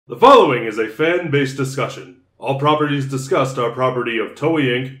The following is a fan-based discussion. All properties discussed are property of Toei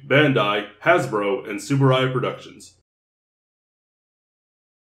Inc., Bandai, Hasbro, and Subaraya Productions.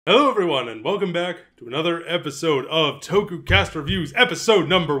 Hello everyone, and welcome back to another episode of Tokucast Reviews, episode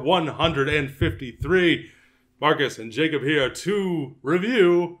number 153. Marcus and Jacob here to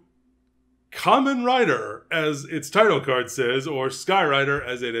review Kamen Rider, as its title card says, or Skyrider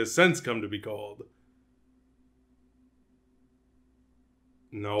as it has since come to be called.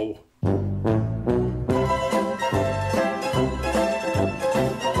 No.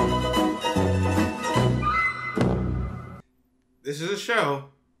 This is a show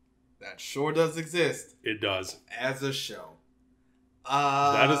that sure does exist. It does. As a show.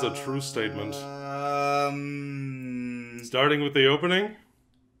 That is a true statement. Starting with the opening?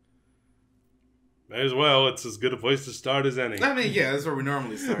 May as well. It's as good a place to start as any. I mean, yeah, that's where we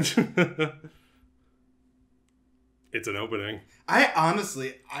normally start. It's an opening. I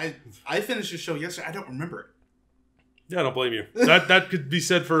honestly finished the show yesterday. I don't remember it. Yeah, I don't blame you. That could be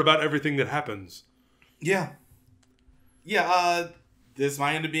said for about everything that happens. Yeah. Yeah, this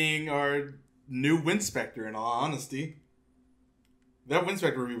might end up being our new Winspector, in all honesty. That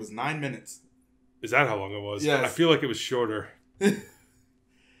Winspector review was 9 minutes. Is that how long it was? Yes. I feel like it was shorter.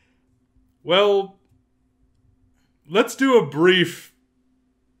 Well, let's do a brief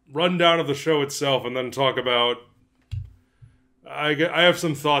rundown of the show itself and then talk about... I have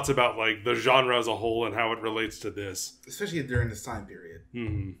some thoughts about like the genre as a whole and how it relates to this. Especially during this time period.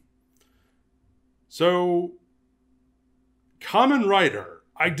 Mm-hmm. So, Kamen Rider.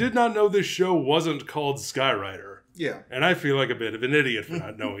 I did not know this show wasn't called Skyrider. Yeah. And I feel like a bit of an idiot for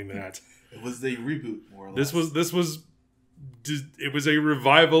not knowing that. It was the reboot, more or less. It was a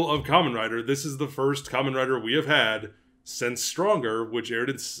revival of Kamen Rider. This is the first Kamen Rider we have had since Stronger, which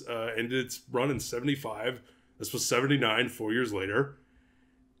ended its run in 75. This was 79, 4 years later.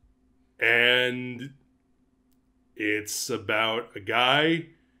 And it's about a guy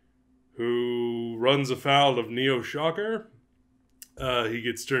who runs afoul of Neo Shocker. He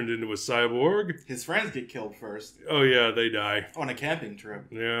gets turned into a cyborg. His friends get killed first. Oh yeah, they die. On a camping trip.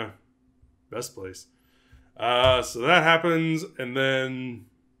 Yeah. Best place. So that happens, and then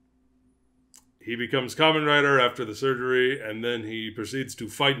he becomes Kamen Rider after the surgery, and then he proceeds to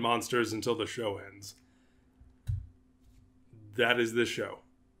fight monsters until the show ends. That is this show.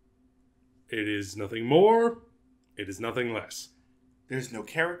 It is nothing more. It is nothing less. There's no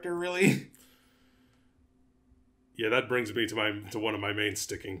character, really. Yeah, that brings me to one of my main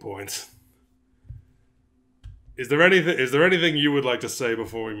sticking points. Is there anything you would like to say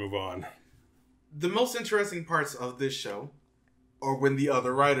before we move on? The most interesting parts of this show are when the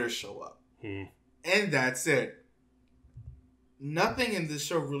other writers show up. And that's it. Nothing in this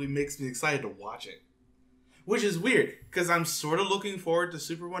show really makes me excited to watch it. Which is weird, because I'm sort of looking forward to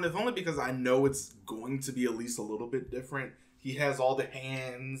Super One, if only because I know it's going to be at least a little bit different. He has all the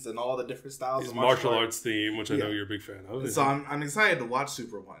hands and all the different styles His of martial arts theme, which I know you're a big fan of. So I'm excited to watch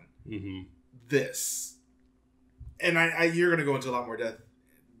Super One. Mm-hmm. This. And you're going to go into a lot more depth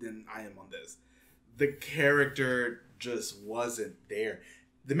than I am on this. The character just wasn't there.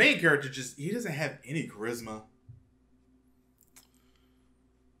 The main character he doesn't have any charisma.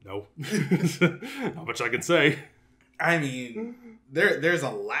 No. Not much I can say. I mean, there's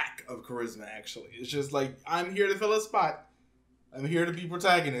a lack of charisma, actually. It's just like, I'm here to fill a spot. I'm here to be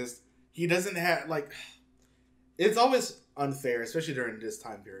protagonist. He doesn't have, like... It's always unfair, especially during this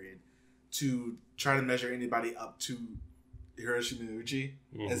time period, to try to measure anybody up to Hiroshi Miyuchi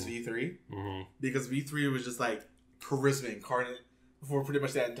as V3. Mm-hmm. Because V3 was just, like, charisma incarnate for pretty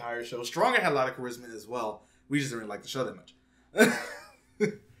much that entire show. Stronger had a lot of charisma as well. We just didn't really like the show that much.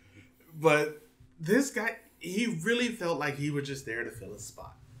 But this guy, he really felt like he was just there to fill a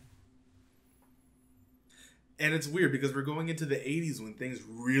spot. And it's weird because we're going into the 80s when things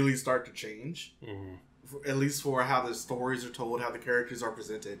really start to change. Mm-hmm. At least for how the stories are told, how the characters are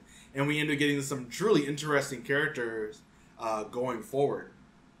presented. And we end up getting some truly interesting characters going forward.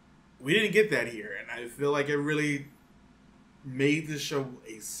 We didn't get that here. And I feel like it really made the show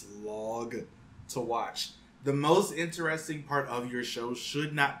a slog to watch. The most interesting part of your show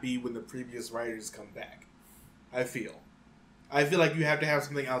should not be when the previous writers come back. I feel like you have to have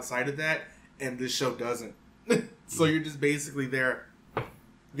something outside of that, and this show doesn't. So you're just basically there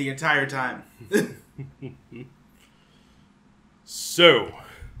the entire time. So,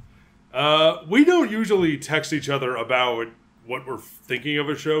 we don't usually text each other about what we're thinking of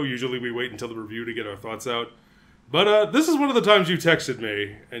a show. Usually we wait until the review to get our thoughts out. But this is one of the times you texted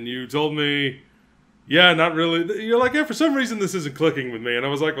me, and you told me... Yeah, not really. You're like, yeah, for some reason this isn't clicking with me. And I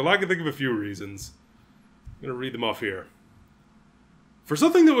was like, well, I can think of a few reasons. I'm going to read them off here. For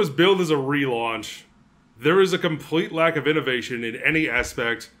something that was billed as a relaunch, there is a complete lack of innovation in any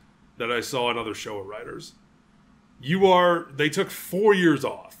aspect that I saw in other Showa writers. They took 4 years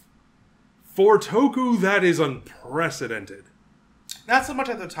off. For Toku, that is unprecedented. Not so much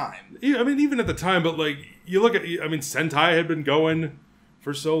at the time. I mean, even at the time, but like, you look at, I mean, Sentai had been going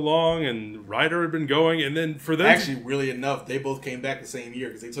for so long, and Rider had been going, and then for them... Actually, really enough, they both came back the same year,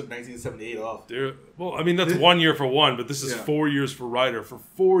 because they took 1978 off. Well, I mean, that's 1 year for one, but this is 4 years for Rider. For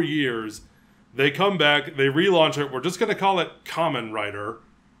 4 years, they come back, they relaunch it, we're just going to call it Kamen Rider.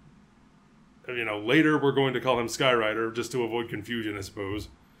 You know, later we're going to call him Skyrider, just to avoid confusion, I suppose.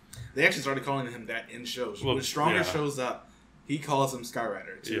 They actually started calling him that in shows. When Stronger shows up, he calls him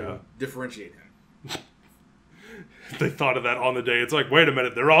Skyrider to differentiate him. They thought of that on the day. It's like, wait a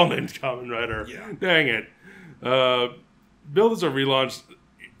minute, they're all named Kamen Rider. Yeah. Dang it. Build is a relaunch.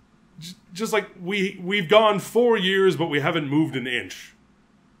 Just like we've gone 4 years, but we haven't moved an inch.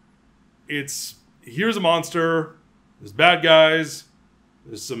 Here's a monster, there's bad guys,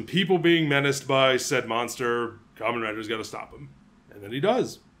 there's some people being menaced by said monster, Kamen Rider's got to stop him. And then he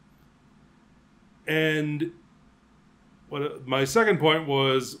does. And my second point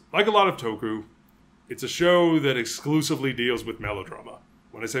was, like a lot of Toku, it's a show that exclusively deals with melodrama.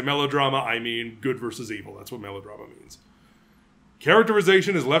 When I say melodrama, I mean good versus evil. That's what melodrama means.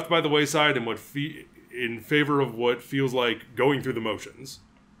 Characterization is left by the wayside in favor of what feels like going through the motions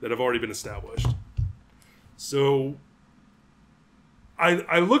that have already been established. So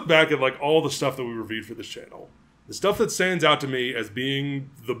I look back at like all the stuff that we reviewed for this channel. The stuff that stands out to me as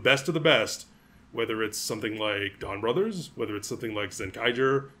being the best of the best, whether it's something like Dawn Brothers, whether it's something like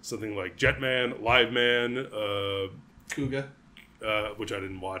Zenkaiger, something like Jetman, Liveman, Kuga, which I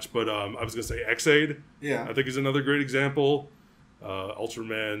didn't watch, but I was going to say X-Aid, I think is another great example.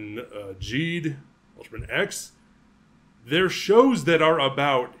 Ultraman Geed, Ultraman X. They're shows that are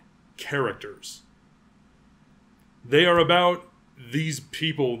about characters. They are about these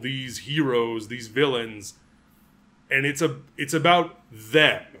people, these heroes, these villains, and it's about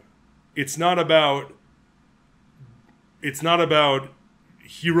them. It's not about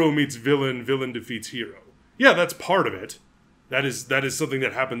hero meets villain, villain defeats hero. Yeah, that's part of it. That is something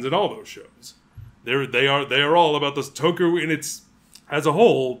that happens in all those shows. They are all about this. Toku in its as a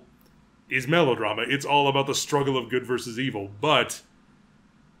whole is melodrama. It's all about the struggle of good versus evil. But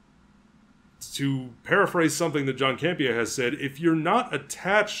to paraphrase something that John Campea has said, if you're not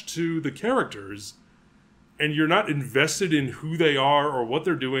attached to the characters and you're not invested in who they are or what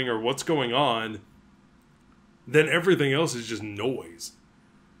they're doing or what's going on, then everything else is just noise.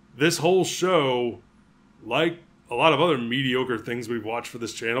 This whole show, like a lot of other mediocre things we've watched for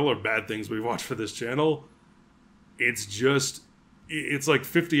this channel or bad things we've watched for this channel, it's like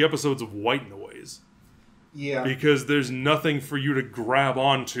 50 episodes of white noise. Yeah. Because there's nothing for you to grab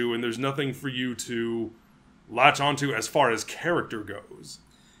onto and there's nothing for you to latch onto as far as character goes.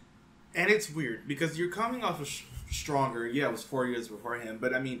 And it's weird because you're coming off of Stronger. Yeah, it was 4 years before him.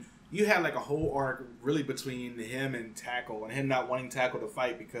 But, I mean, you had like a whole arc really between him and Tackle and him not wanting Tackle to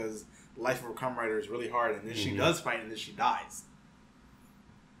fight because life of a Kamen Rider is really hard. And then she does fight and then she dies.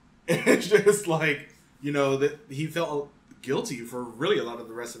 And it's just like, you know, that he felt guilty for really a lot of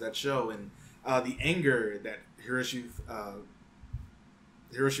the rest of that show. And the anger that Hiroshi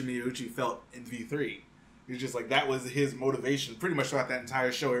Miyauchi felt in V3. It's just like that was his motivation pretty much throughout that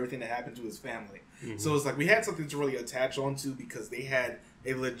entire show, everything that happened to his family. Mm-hmm. So it's like we had something to really attach onto because they had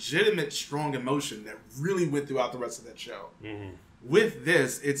a legitimate strong emotion that really went throughout the rest of that show. Mm-hmm. With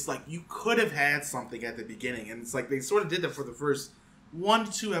this, it's like you could have had something at the beginning, and it's like they sort of did that for the first 1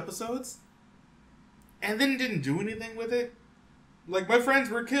 to 2 episodes and then didn't do anything with it. Like, my friends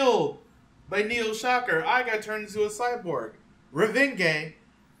were killed by Neo Shocker. I got turned into a cyborg. Revenge.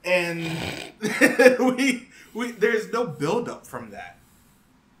 And there's no build-up from that.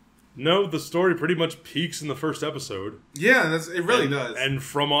 No, the story pretty much peaks in the first episode. Yeah, it really does. And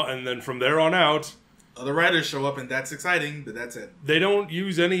then from there on out, other writers show up, and that's exciting, but that's it. They don't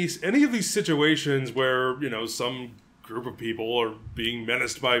use any of these situations where, you know, some group of people are being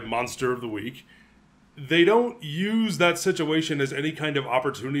menaced by Monster of the Week. They don't use that situation as any kind of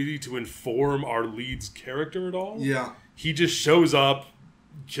opportunity to inform our lead's character at all. Yeah. He just shows up,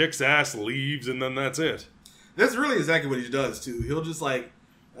 kicks ass, leaves, and then that's it. That's really exactly what he does, too. He'll just, like,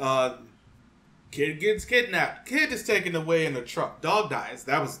 kid gets kidnapped. Kid is taken away in the truck. Dog dies.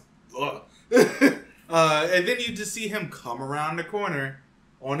 That was, ugh. And then you just see him come around the corner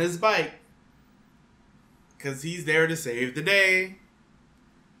on his bike. Because he's there to save the day.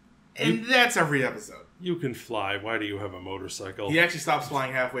 And that's every episode. You can fly. Why do you have a motorcycle? He actually stops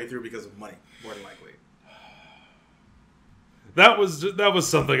flying halfway through because of money, more than likely. That was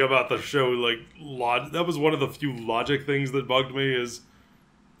something about the show. Like, that was one of the few logic things that bugged me. Is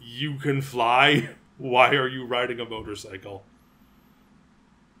you can fly. Why are you riding a motorcycle?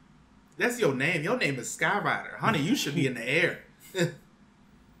 That's your name. Your name is Skyrider, honey. You should be in the air.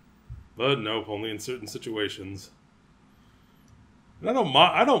 But nope, only in certain situations. And I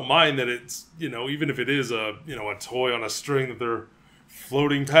don't mind that it's, even if it is a toy on a string that they're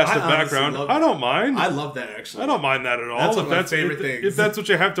floating past the background. I don't mind. I love that, actually. I don't mind that at all. That's one of my favorite things. If that's what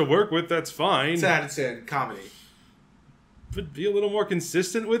you have to work with, that's fine. It's in comedy. But be a little more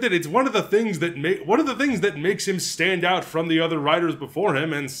consistent with it. It's one of the things that makes him stand out from the other riders before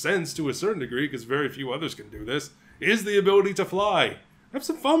him, and Sense to a certain degree, because very few others can do this, is the ability to fly. Have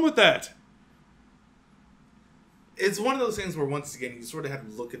some fun with that. It's one of those things where, once again, you sort of have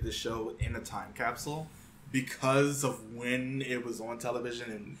to look at the show in a time capsule because of when it was on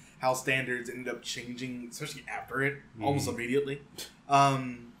television and how standards ended up changing, especially after it, almost immediately.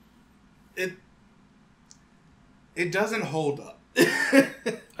 It doesn't hold up.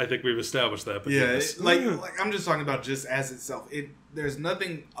 I think we've established that. But yeah, like I'm just talking about just as itself. There's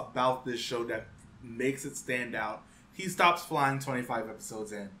nothing about this show that makes it stand out. He stops flying 25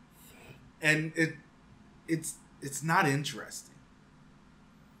 episodes in, and it's not interesting.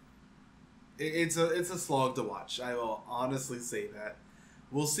 It's a slog to watch. I will honestly say that.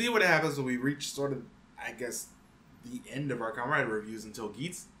 We'll see what happens when we reach sort of, I guess, the end of our Kamen Rider reviews until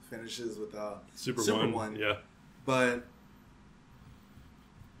Geets finishes with Super 1. Yeah. But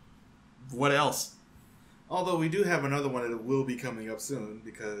what else? Although we do have another one that will be coming up soon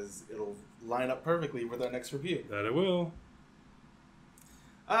because it'll line up perfectly with our next review. That it will.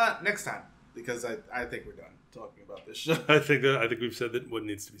 Next time, because I think we're done talking about this show. I think we've said that what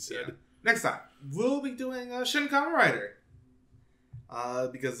needs to be said. Yeah. Next time, we'll be doing Shin Kamen Rider.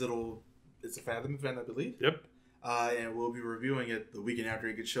 Because it's a Fathom event, I believe. Yep. And we'll be reviewing it the weekend after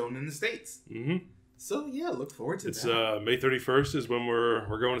it gets shown in the States. Mm-hmm. So yeah, look forward to that. It's May 31st is when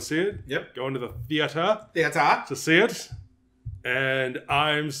we're going to see it. Yep. Going to the theater to see it. And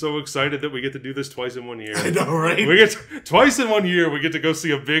I'm so excited that we get to do this twice in 1 year. I know, right? Twice in 1 year, we get to go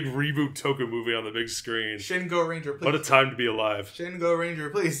see a big reboot Toku movie on the big screen. Shin Go Ranger, please. What a time to be alive. Shin Go Ranger,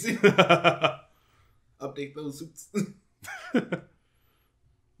 please. Update those suits.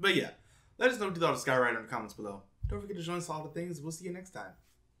 But yeah, let us know what you thought of Skyrider in the comments below. Don't forget to join us for all the things. We'll see you next time.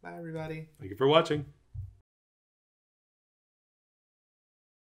 Bye, everybody. Thank you for watching.